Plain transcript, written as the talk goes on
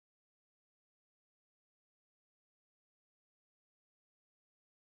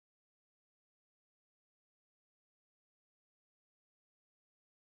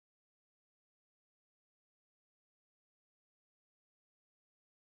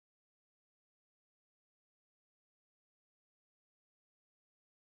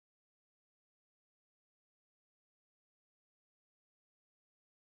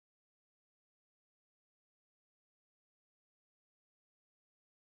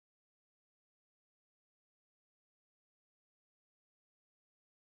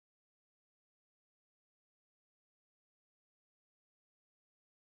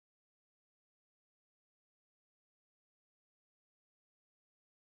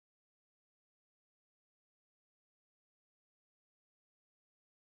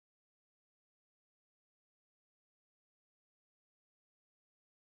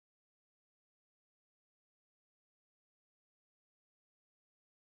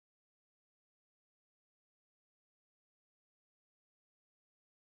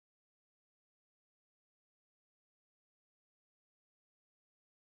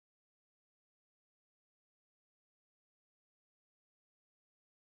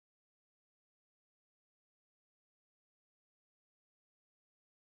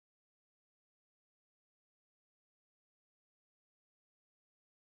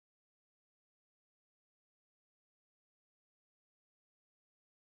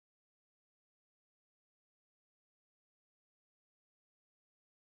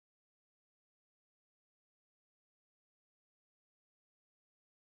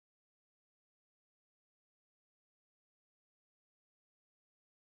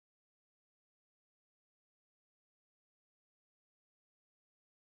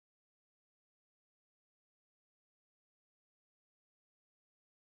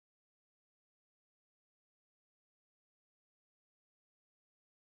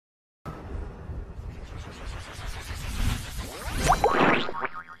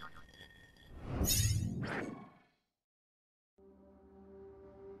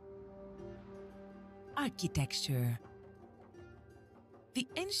Architecture. The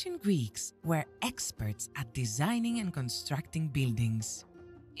ancient Greeks were experts at designing and constructing buildings,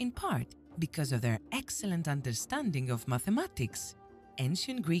 in part because of their excellent understanding of mathematics.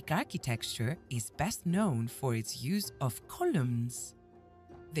 Ancient Greek architecture is best known for its use of columns.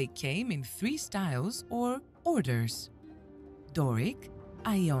 They came in three styles or orders: Doric,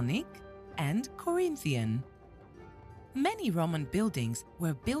 Ionic, and Corinthian. Many Roman buildings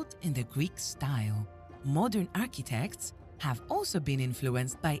were built in the Greek style. Modern architects have also been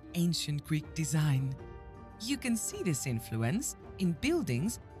influenced by ancient Greek design. You can see this influence in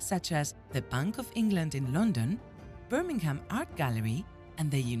buildings such as the Bank of England in London, Birmingham Art Gallery, and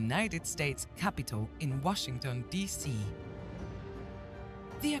the United States Capitol in Washington, D.C.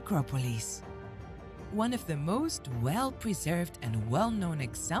 The Acropolis. One of the most well-preserved and well-known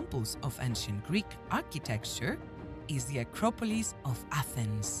examples of ancient Greek architecture is the Acropolis of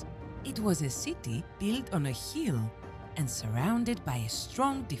Athens. It was a city built on a hill and surrounded by a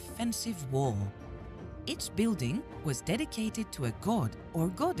strong defensive wall. Each building was dedicated to a god or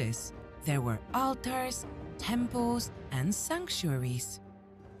goddess. There were altars, temples, and sanctuaries.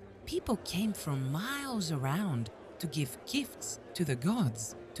 People came from miles around to give gifts to the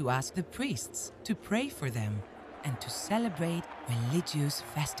gods, to ask the priests to pray for them, and to celebrate religious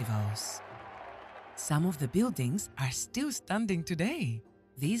festivals. Some of the buildings are still standing today.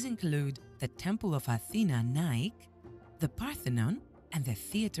 These include the Temple of Athena Nike, the Parthenon, and the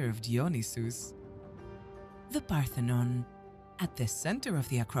Theatre of Dionysus. The Parthenon. At the center of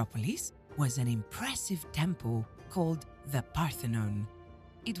the Acropolis was an impressive temple called the Parthenon.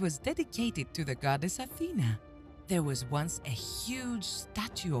 It was dedicated to the goddess Athena. There was once a huge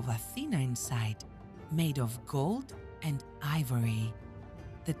statue of Athena inside, made of gold and ivory.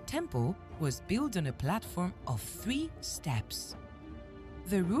 The temple was built on a platform of 3 steps.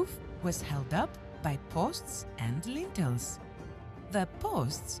 The roof was held up by posts and lintels. The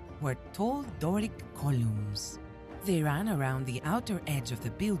posts were tall Doric columns. They ran around the outer edge of the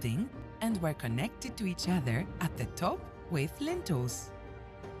building and were connected to each other at the top with lintels.